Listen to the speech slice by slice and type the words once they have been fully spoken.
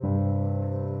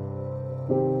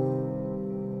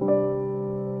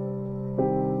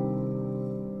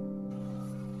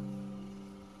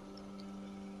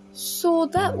So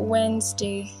that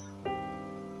Wednesday,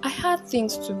 I had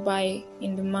things to buy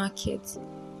in the market.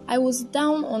 I was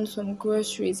down on some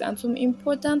groceries and some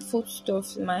important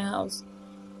foodstuffs in my house.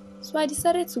 So I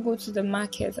decided to go to the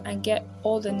market and get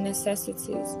all the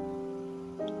necessities.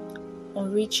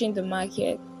 On reaching the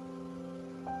market,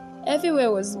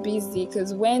 everywhere was busy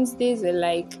because Wednesdays are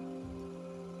like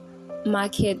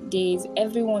market days.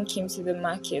 Everyone came to the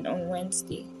market on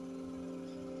Wednesday.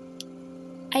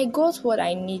 I got what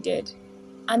I needed,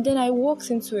 and then I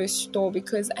walked into a store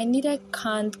because I needed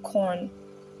canned corn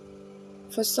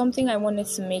for something I wanted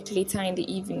to make later in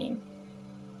the evening.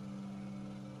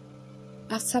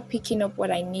 After picking up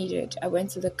what I needed, I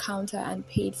went to the counter and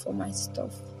paid for my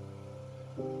stuff.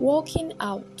 Walking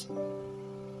out,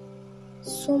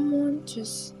 someone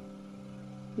just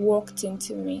walked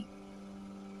into me.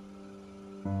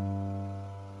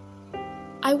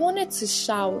 I wanted to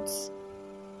shout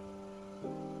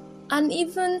and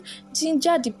even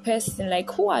ginger the person,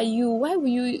 like, who are you? Why will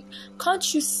you?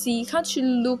 Can't you see? Can't you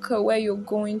look at where you're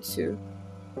going to?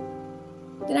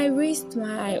 Then I raised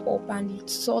my eye up and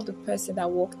saw the person that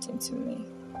walked into me.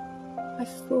 I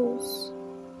froze.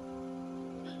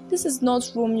 This is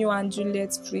not Romeo and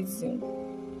Juliet freezing.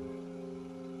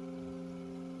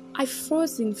 I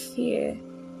froze in fear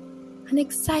and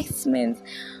excitement.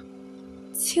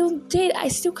 Till date, I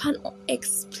still can't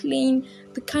explain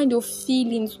the kind of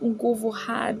feelings Ngovo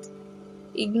had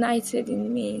ignited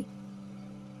in me.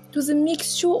 It was a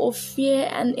mixture of fear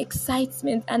and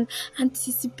excitement and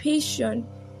anticipation.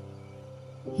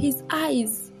 His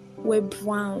eyes were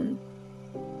brown.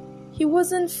 He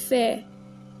wasn't fair.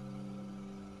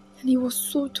 And he was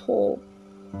so tall.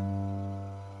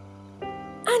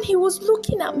 And he was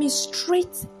looking at me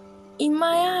straight in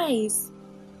my eyes.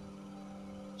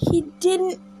 He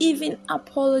didn't even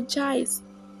apologize.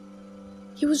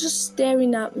 He was just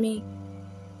staring at me.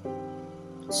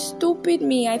 Stupid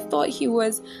me, I thought he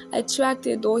was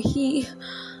attracted, or he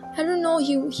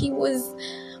was,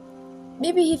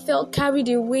 maybe he felt carried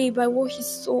away by what he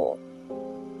saw.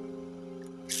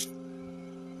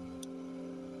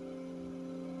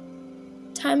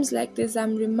 Times like this,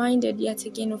 I'm reminded yet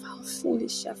again of how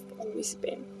foolish I've always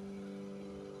been.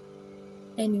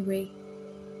 Anyway,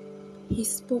 he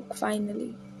spoke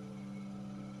finally.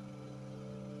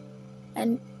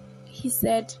 And he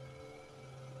said,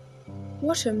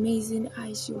 "What amazing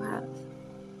eyes you have."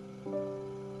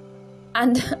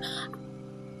 And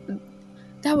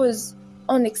that was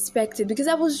unexpected because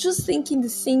I was just thinking the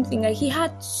same thing. Like, he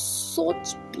had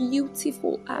such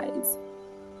beautiful eyes.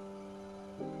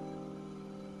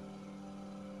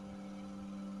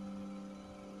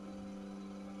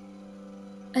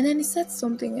 And then he said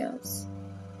something else.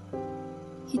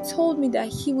 He told me that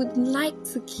he would like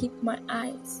to keep my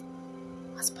eyes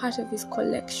as part of his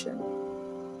collection.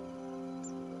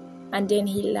 And then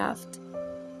he laughed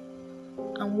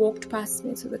and walked past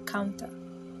me to the counter.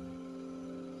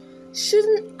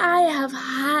 Shouldn't I have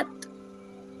had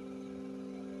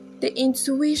the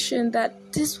intuition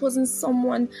that this wasn't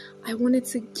someone I wanted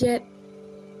to get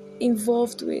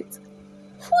involved with?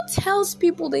 Who tells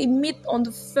people they meet on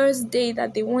the first day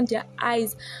that they want their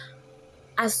eyes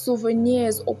as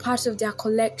souvenirs or part of their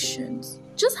collections?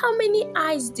 Just how many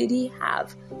eyes did he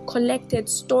have collected,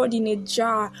 stored in a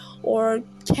jar, or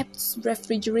kept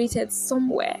refrigerated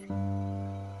somewhere?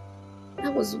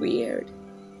 That was weird.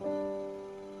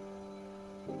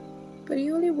 But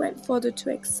he only went further to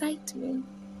excite me.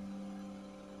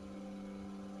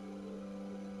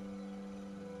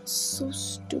 So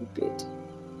stupid.